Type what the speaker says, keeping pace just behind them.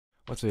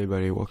What's up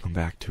everybody, welcome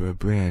back to a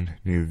brand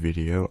new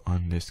video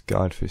on this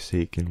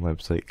godforsaken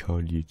website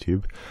called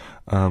YouTube.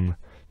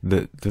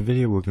 The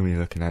video we're going to be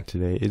looking at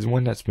today is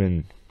one that's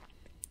been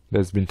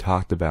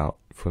talked about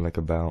for like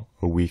about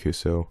a week or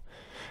so.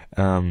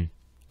 This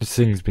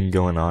thing's been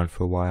going on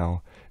for a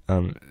while.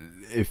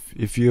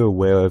 If you're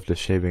aware of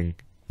the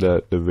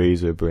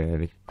razor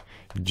brand,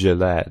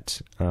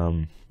 Gillette,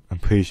 I'm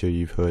pretty sure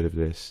you've heard of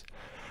this.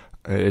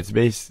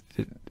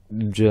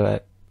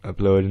 Gillette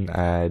uploaded an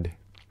ad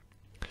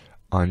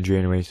on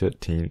January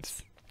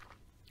 13th,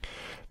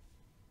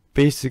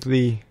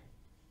 basically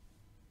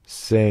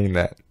saying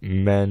that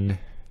men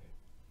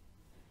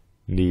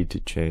need to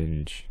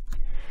change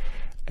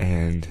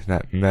and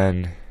that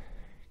men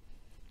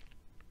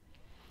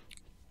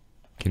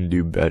can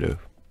do better.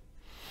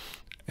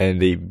 And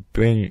they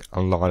bring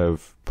a lot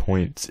of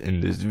points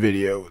in this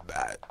video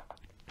that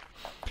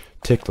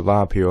ticked a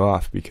lot of people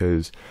off,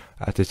 because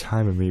at the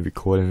time of me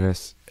recording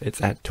this,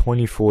 it's at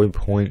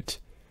 24.1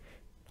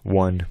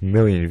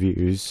 million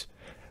views.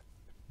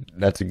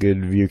 That's a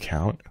good view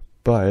count,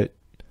 but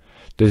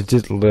there's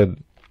just the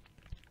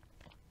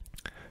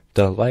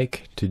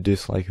like to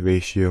dislike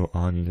ratio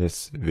on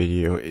this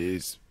video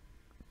is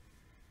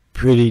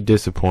pretty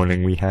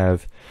disappointing. We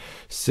have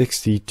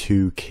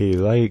 62k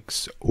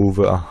likes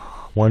over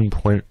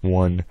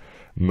 1.1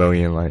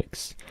 million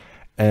likes,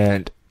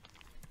 and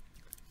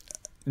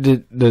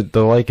the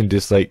like and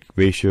dislike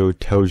ratio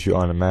tells you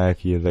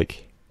automatically,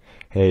 like,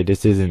 hey,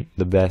 this isn't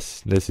the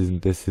best, this is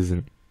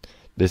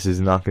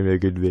not gonna be a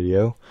good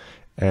video,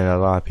 and a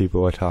lot of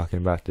people are talking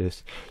about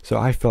this. So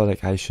I felt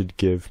like I should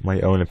give my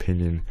own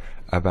opinion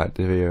about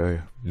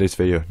this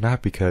video,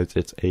 not because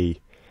it's a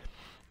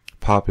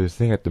popular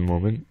thing at the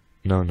moment.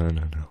 No.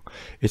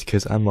 It's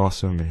because I'm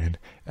also a man,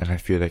 and I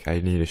feel like I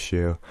need to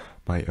share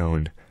my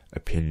own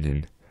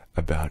opinion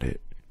about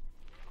it.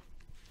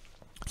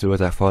 So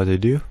without further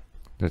ado,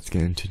 let's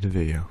get into the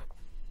video.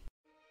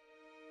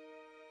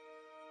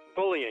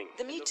 Bullying.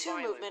 The Me Too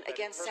movement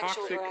against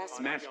sexual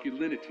harassment.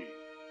 Masculinity.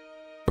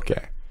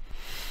 Okay.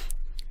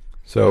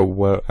 So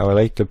what I would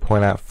like to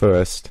point out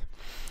first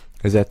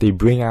is that they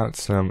bring out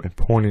some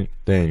important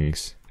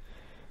things.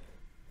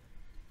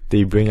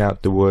 They bring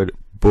out the word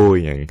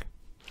bullying,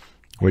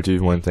 which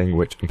is one thing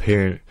which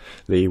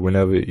apparently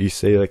whenever you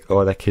say like,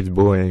 oh, that kid's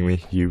bullying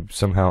me, you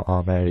somehow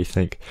automatically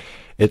think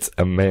it's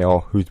a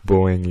male who's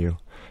bullying you.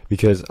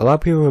 Because a lot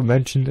of people have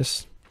mentioned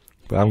this,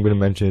 but I'm going to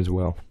mention it as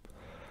well.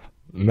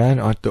 Men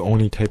aren't the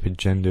only type of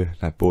gender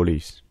that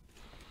bullies.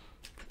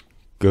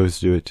 Girls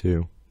do it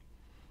too.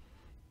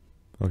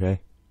 Okay?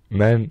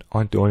 Men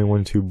aren't the only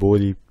ones who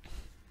bully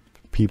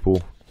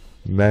people.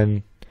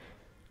 Men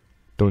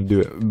don't do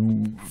it.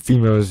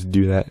 Females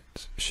do that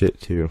shit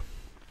too.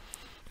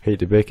 Hate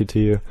to break it to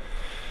you,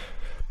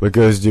 but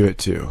girls do it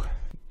too.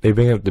 They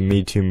bring up the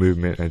Me Too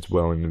movement as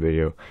well in the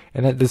video.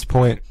 And at this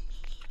point,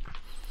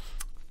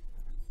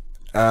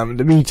 the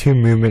Me Too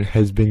movement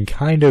has been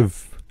kind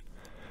of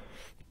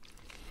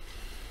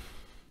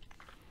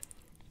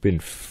been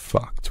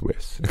fucked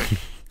with.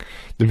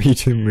 The Me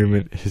Too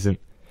movement isn't,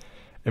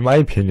 in my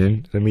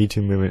opinion, the Me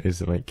Too movement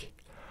isn't like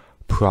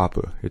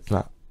proper. It's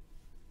not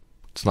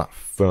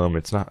firm.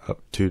 It's not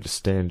up to the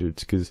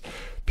standards, because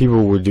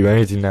people will do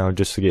anything now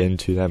just to get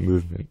into that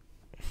movement.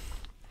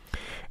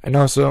 And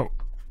also,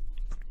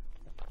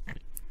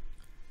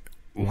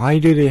 why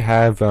do they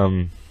have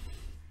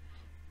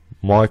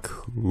Mark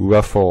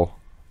Ruffalo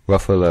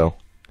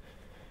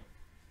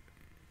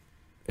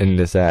in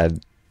this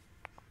ad?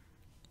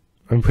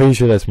 I'm pretty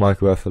sure that's Mark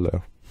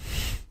Ruffalo.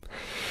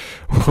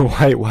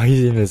 Why is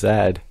he in this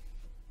ad?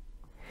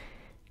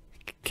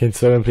 Can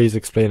someone please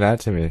explain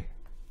that to me?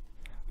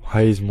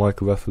 Why is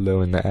Mark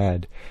Ruffalo in the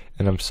ad?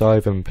 And I'm sorry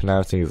if I'm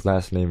pronouncing his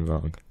last name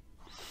wrong,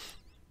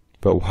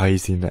 but why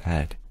is he in the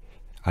ad?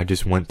 I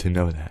just want to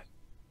know that.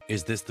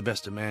 Is this the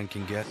best a man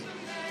can get?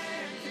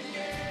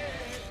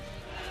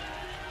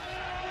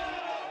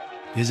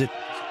 Is it?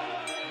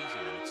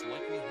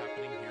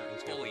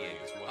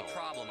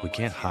 We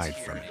can't hide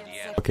from it.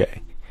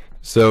 Okay,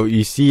 so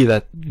you see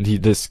that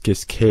this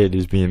kid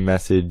is being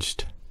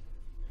messaged.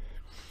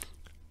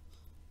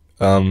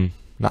 Now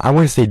I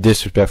wouldn't say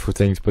disrespectful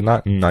things, but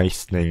not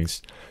nice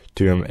things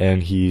to him,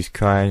 and he's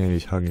crying and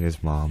he's hugging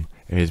his mom,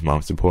 and his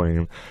mom's supporting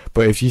him.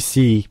 But if you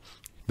see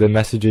the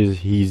messages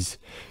he's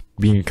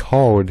being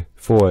called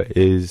for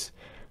is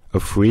a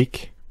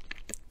freak,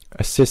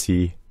 a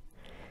sissy,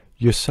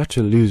 you're such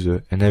a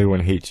loser, and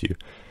everyone hates you.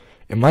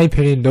 In my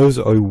opinion, those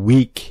are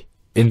weak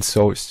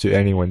insults to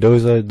anyone.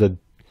 Those are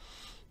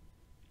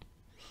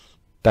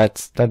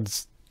that's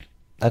the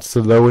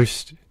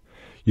lowest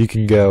you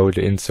can go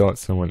to insult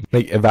someone.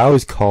 Like, if I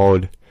was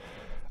called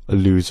a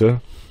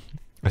loser,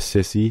 a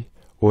sissy,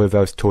 or if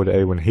I was told that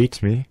everyone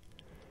hates me,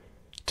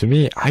 to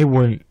me, I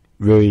wouldn't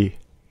really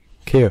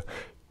care,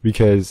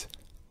 because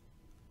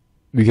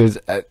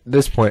at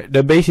this point,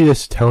 they're basically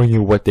just telling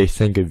you what they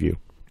think of you.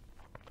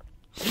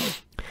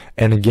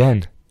 And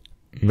again,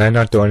 men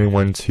aren't the only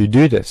ones who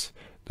do this.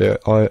 There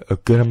are a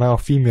good amount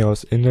of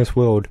females in this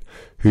world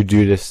who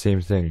do this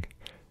same thing.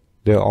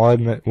 There are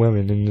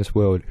women in this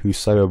world who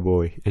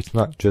cyberbully. It's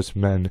not just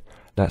men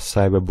that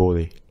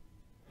cyberbully.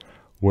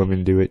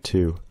 Women do it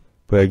too.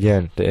 But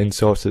again, the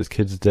insults this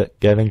kid's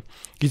getting,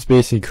 he's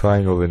basically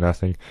crying over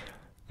nothing.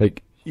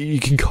 Like, you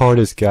can call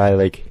this guy,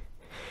 like,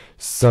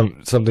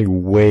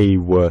 something way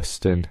worse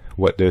than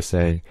what they're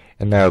saying,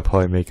 and that'll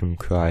probably make him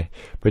cry.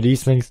 But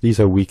these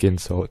are weak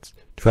insults.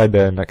 Try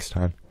better next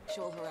time.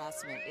 Sexual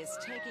harassment is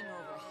taking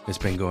over. It's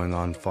been going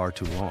on far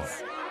too long.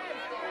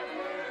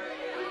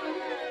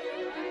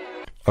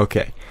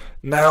 Okay,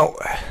 now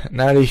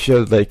they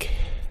showed, like,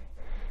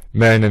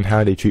 men and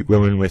how they treat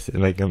women with,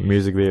 like,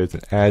 music videos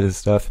and ads and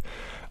stuff.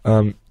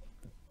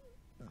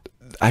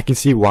 I can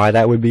see why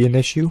that would be an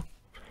issue,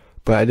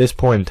 but at this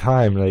point in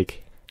time,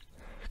 like,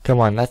 come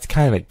on, that's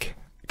kind of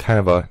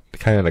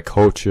the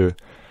culture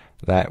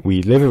that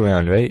we live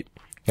around, right?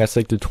 That's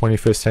like the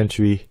 21st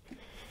century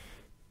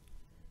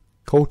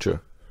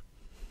culture.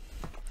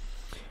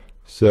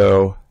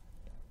 So,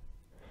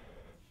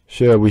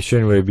 sure, we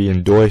shouldn't really be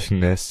endorsing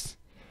this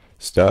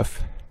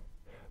stuff,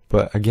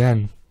 but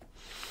again,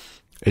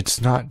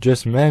 it's not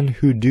just men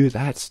who do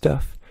that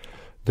stuff.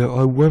 There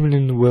are women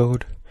in the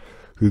world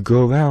who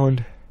go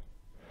around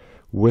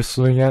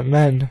whistling at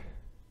men,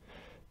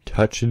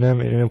 touching them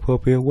in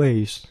inappropriate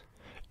ways.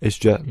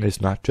 It's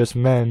not just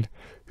men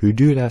who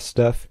do that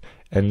stuff,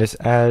 and this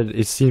ad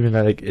is seeming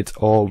like it's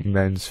all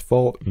men's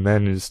fault.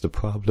 Men is the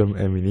problem,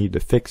 and we need to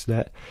fix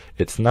that.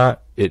 It's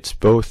not. It's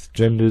both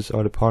genders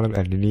are the problem,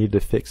 and they need to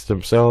fix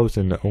themselves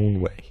in their own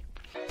way.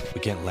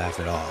 We can't laugh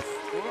it off.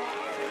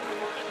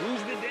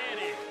 Who's the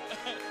daddy?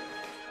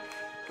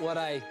 What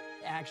I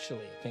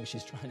actually think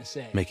she's trying to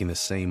say. Making the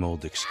same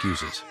old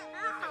excuses.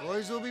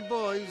 Boys will be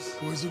boys.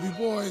 Boys will be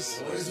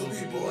boys. Boys will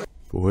be boys.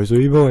 Boys will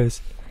be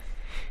boys.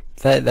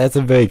 That's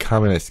a very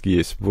common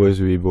excuse.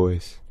 Boys will be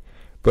boys.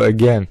 But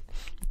again,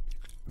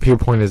 your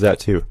point is that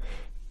too.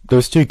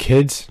 Those two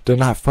kids, they're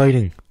not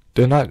fighting.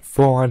 They're not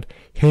full on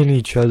hitting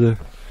each other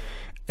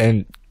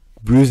and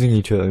bruising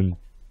each other and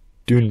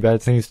doing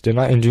bad things. They're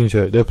not injuring each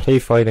other. They're play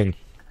fighting.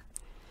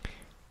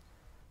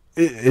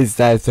 Is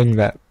that a thing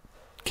that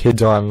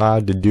kids aren't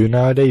allowed to do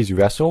nowadays?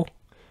 Wrestle?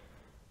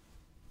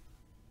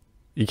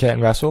 You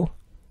can't wrestle?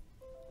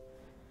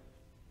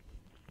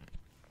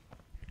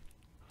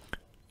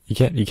 You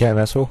can't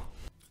wrestle?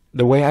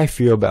 The way I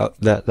feel about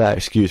that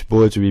excuse,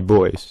 boys will be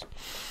boys,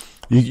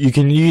 you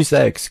can use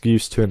that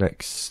excuse to an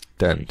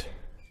extent.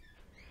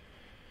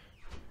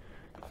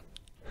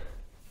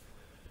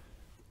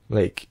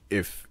 Like,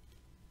 if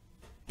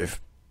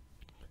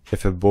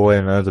a boy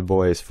and another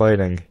boy is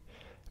fighting,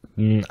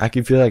 I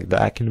can feel like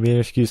that can be an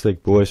excuse.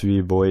 Like, boys will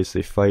be boys,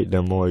 they fight,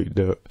 they're more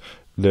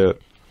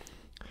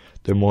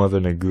of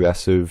an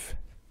aggressive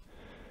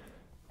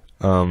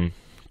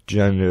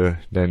gender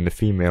than the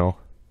female.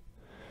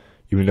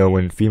 Even though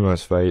when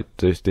females fight,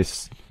 females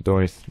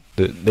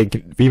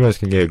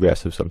can get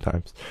aggressive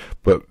sometimes,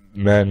 but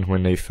men,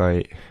 when they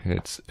fight,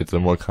 it's a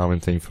more common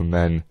thing for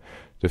men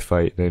to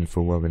fight than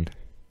for women.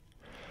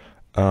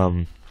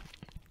 But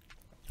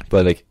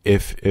like,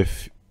 if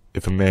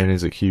a man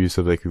is accused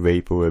of like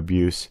rape or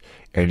abuse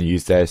and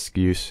use that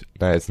excuse,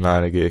 that is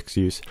not a good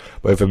excuse.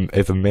 But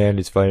if a man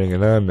is fighting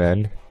another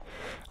man,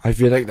 I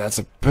feel like that's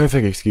a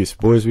perfect excuse.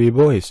 Boys will be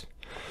boys.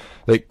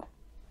 Like,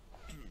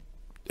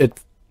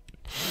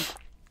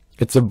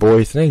 it's a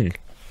boy thing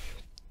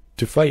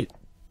to fight,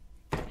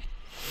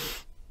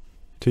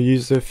 to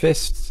use their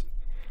fists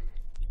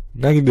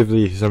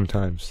negatively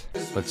sometimes.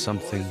 But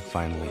something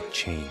finally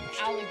changed.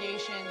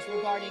 Allegations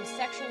regarding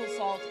sexual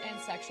assault and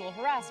sexual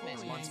harassment.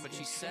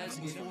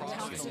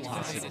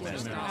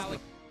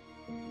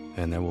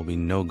 And there will be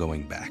no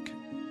going back.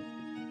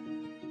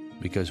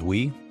 Because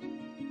we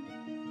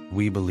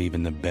believe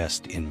in the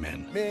best in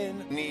men.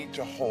 Men need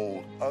to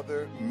hold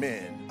other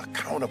men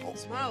accountable.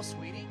 Smile,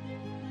 sweetie.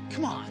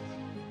 Come on.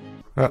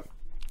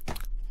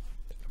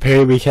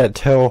 Apparently we can't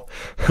tell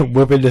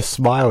women to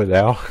smile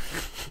now.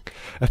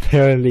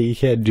 Apparently you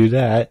can't do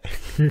that.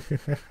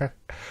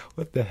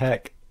 What the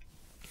heck?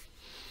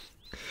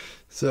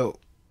 So,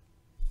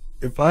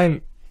 if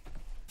I'm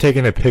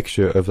taking a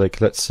picture of, like,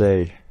 let's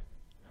say,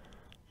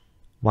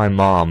 my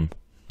mom,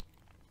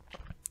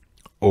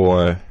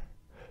 or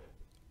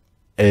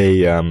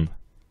a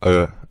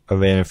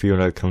random female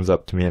that comes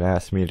up to me and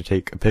asks me to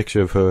take a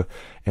picture of her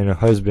and her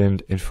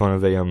husband in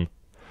front of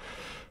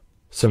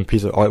some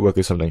piece of artwork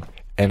or something,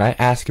 and I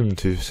ask them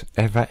to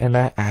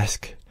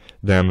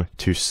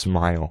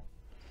smile.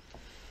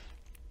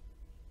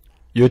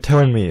 You're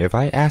telling me if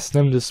I ask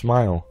them to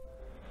smile,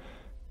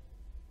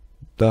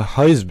 the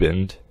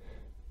husband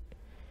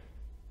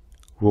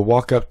will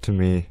walk up to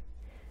me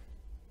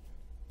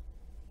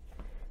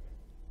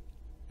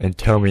and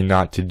tell me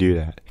not to do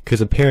that?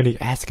 Because apparently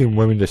asking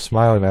women to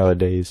smile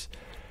nowadays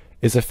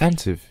is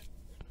offensive.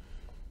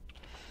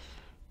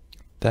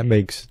 That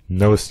makes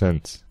no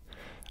sense.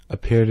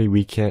 Apparently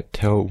we can't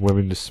tell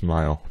women to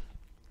smile.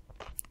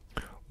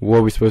 What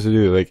are we supposed to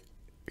do? Like,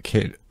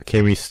 can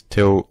we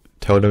still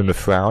tell them to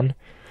frown?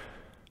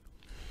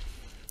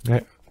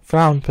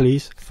 Frown,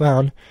 please,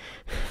 frown.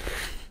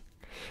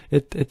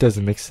 It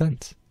doesn't make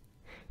sense.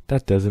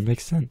 That doesn't make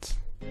sense.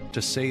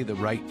 To say the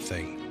right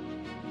thing.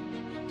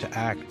 To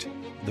act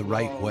the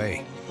right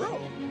way. Bro,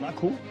 not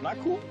cool. Not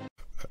cool.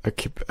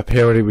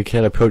 Apparently we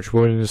can't approach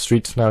women in the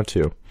streets now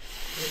too.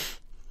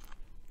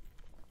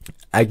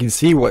 I can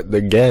see what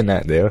they're getting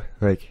at there.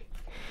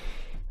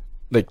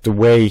 Like the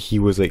way he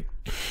was like,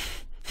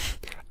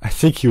 I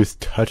think he was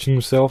touching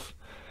himself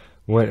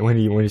when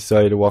he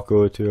started to walk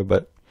over to her.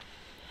 But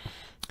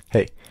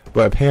hey,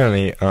 but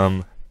apparently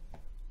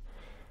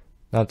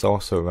that's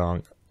also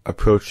wrong.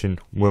 Approaching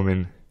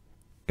women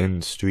in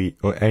the street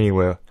or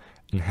anywhere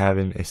and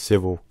having a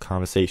civil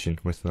conversation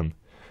with them.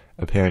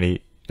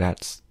 Apparently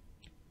that's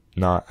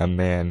not a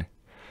man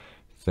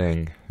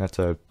thing. That's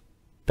a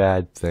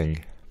bad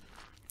thing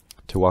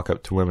to walk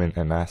up to women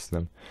and ask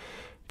them.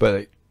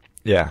 But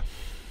yeah,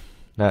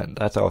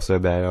 that's also a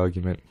bad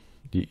argument.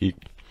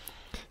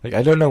 Like,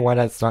 I don't know why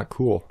that's not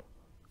cool.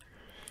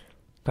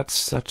 That's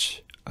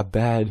such a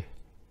bad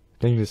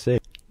thing to say.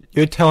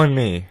 You're telling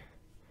me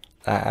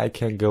I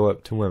can't go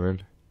up to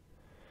women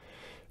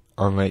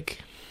on like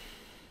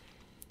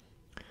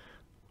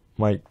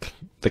a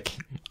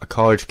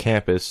college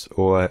campus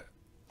or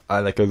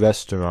like a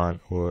restaurant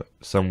or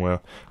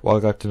somewhere,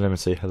 walk up to them and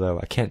say hello.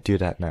 I can't do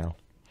that now.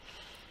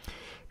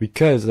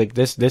 Because like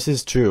this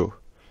is true.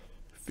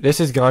 This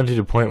has gone to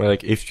the point where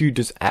like if you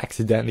just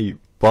accidentally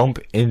bump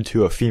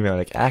into a female,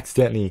 like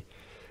accidentally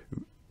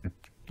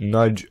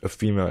nudge a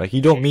female, like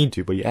you don't mean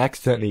to, but you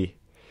accidentally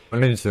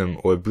run into them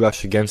or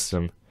brush against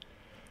them,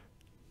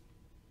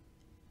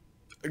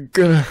 a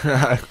good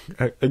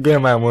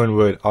amount of women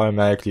would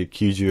automatically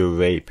accuse you of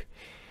rape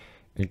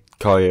and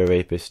call you a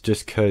rapist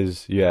just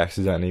because you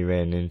accidentally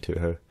ran into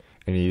her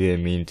and you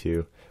didn't mean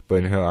to.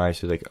 But in her eyes,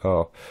 she's like,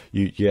 oh,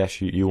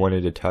 you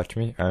wanted to touch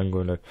me? I'm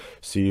going to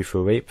sue you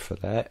for rape for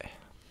that.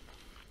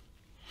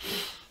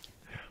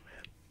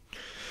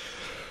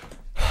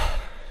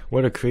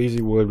 What a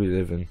crazy world we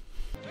live in.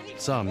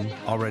 Some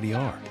already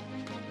are.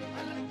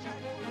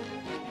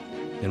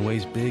 In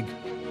ways big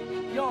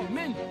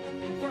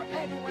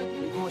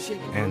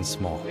and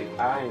small.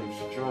 I am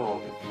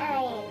strong.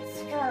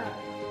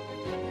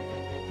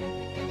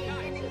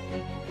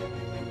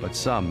 But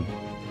some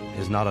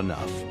is not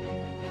enough.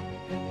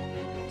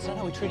 It's not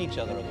how we treat each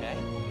other, okay?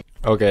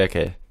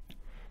 Okay.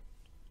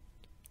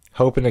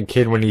 Helping a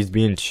kid when he's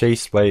being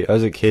chased by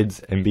other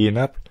kids and beaten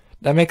up,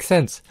 that makes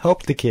sense.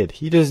 Help the kid.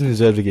 He doesn't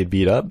deserve to get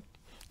beat up.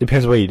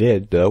 Depends what he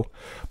did, though.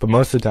 But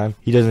most of the time,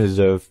 he doesn't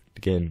deserve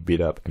getting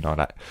beat up and all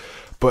that.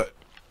 But,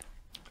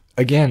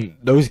 again,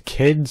 those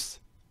kids,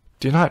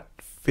 they're not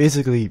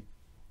physically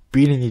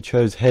beating each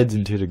other's heads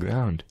into the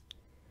ground.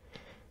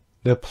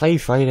 They're play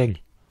fighting.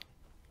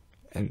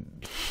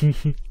 And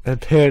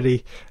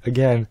apparently,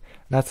 again,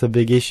 that's a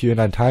big issue in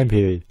that time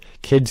period.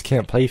 Kids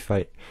can't play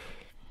fight.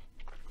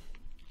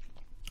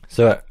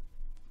 So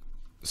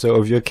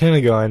if you're a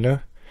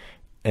kindergartner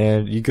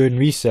and you go in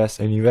recess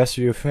and you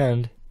wrestle your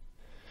friend,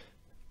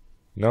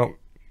 nope,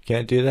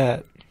 can't do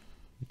that.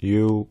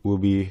 You will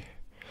be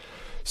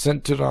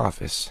sent to the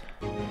office.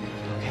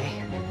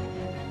 Okay.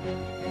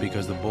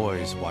 Because the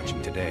boys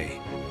watching today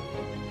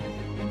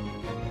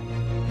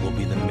will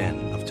be the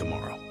men of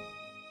tomorrow.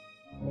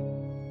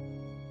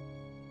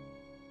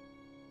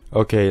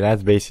 Okay,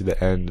 that's basically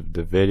the end of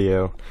the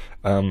video.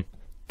 The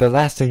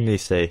last thing they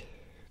say,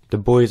 the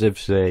boys of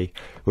today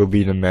will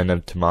be the men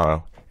of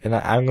tomorrow. And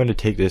I'm going to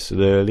take this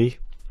literally.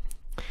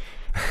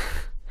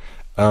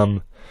 I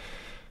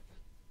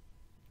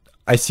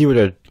see what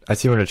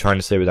they're trying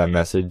to say with that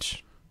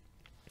message.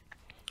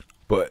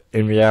 But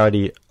in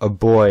reality, a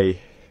boy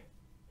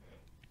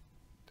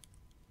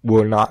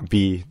will not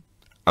be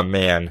a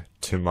man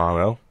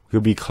tomorrow.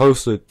 He'll be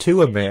closer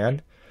to a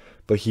man,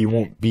 but he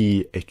won't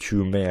be a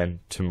true man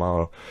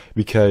tomorrow.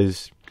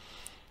 Because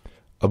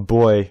a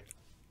boy,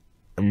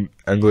 I'm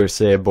going to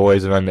say a boy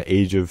is around the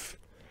age of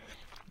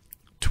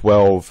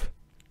 12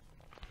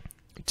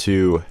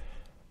 to,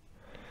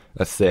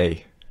 let's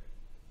say,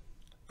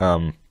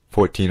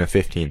 14 or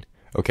 15,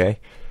 okay?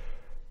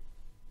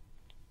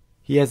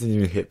 He hasn't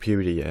even hit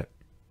puberty yet.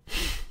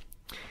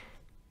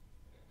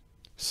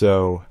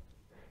 So,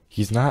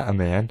 he's not a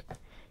man.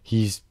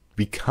 He's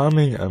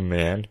becoming a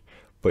man,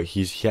 but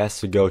he has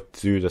to go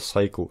through the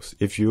cycles.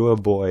 If you're a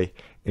boy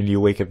and you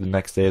wake up the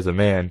next day as a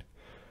man,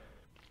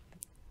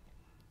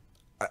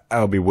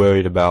 I'll be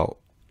worried about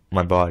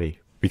my body.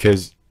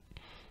 Because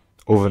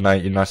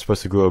overnight you're not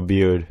supposed to grow a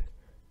beard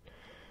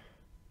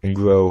and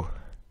grow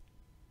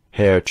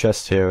hair,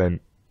 chest hair, and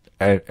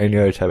any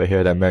other type of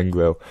hair that men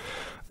grow.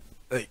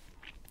 Like,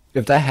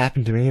 if that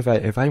happened to me,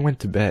 if I went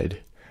to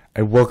bed,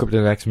 I woke up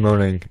the next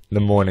morning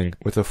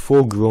with a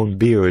full-grown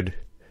beard,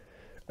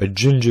 a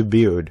ginger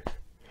beard,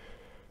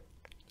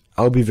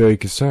 I'll be very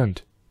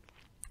concerned.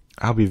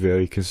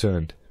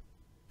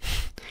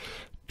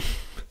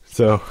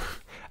 So,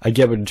 I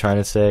get what I'm trying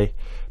to say,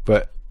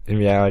 but in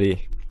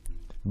reality,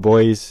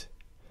 boys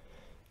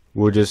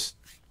will just,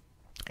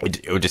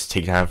 it'll just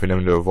take time for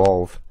them to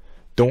evolve.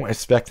 Don't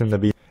expect them to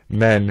be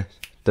men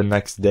the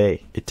next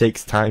day. It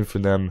takes time for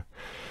them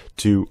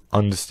to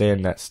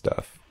understand that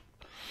stuff.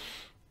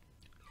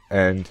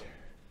 and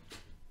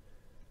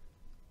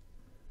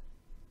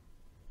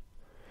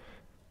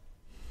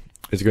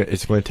it's going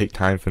to take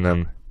time for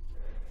them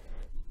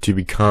to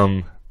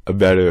become a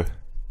better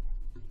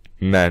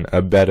man,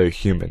 a better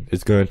human.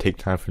 It's going to take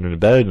time for them to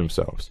better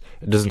themselves.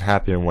 It doesn't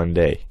happen in one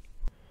day.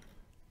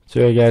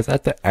 So yeah, guys,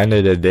 at the end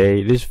of the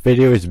day, this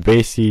video is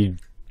basically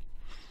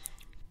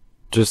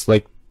just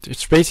like the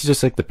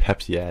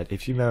Pepsi ad.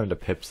 If you remember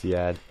the Pepsi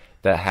ad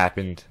that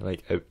happened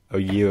like a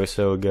year or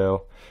so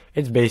ago,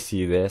 it's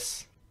basically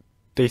this.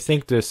 They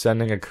think they're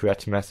sending a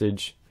correct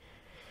message,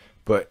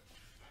 but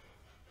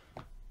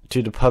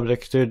to the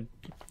public, they're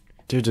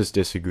just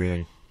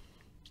disagreeing.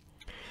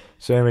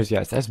 So anyways,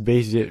 guys, that's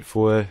basically it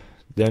for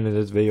the end of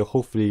this video.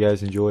 Hopefully you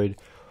guys enjoyed.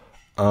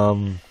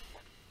 I'd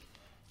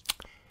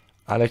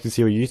like to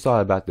see what you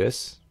thought about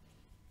this.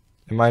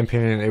 In my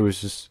opinion, it was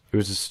just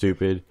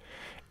stupid,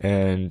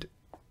 and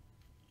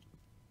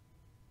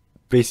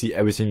basically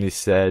everything they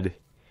said,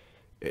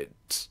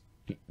 it's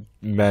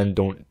men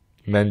do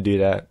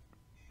that,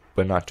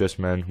 but not just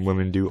men.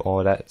 Women do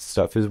all that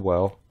stuff as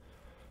well.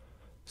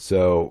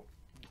 So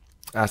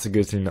that's a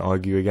good thing to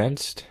argue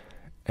against.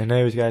 And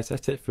anyways, guys,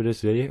 that's it for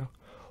this video.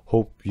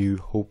 Hope you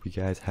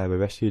guys have a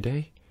rest of your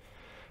day,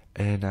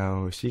 and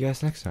I'll see you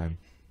guys next time.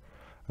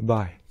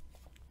 Bye.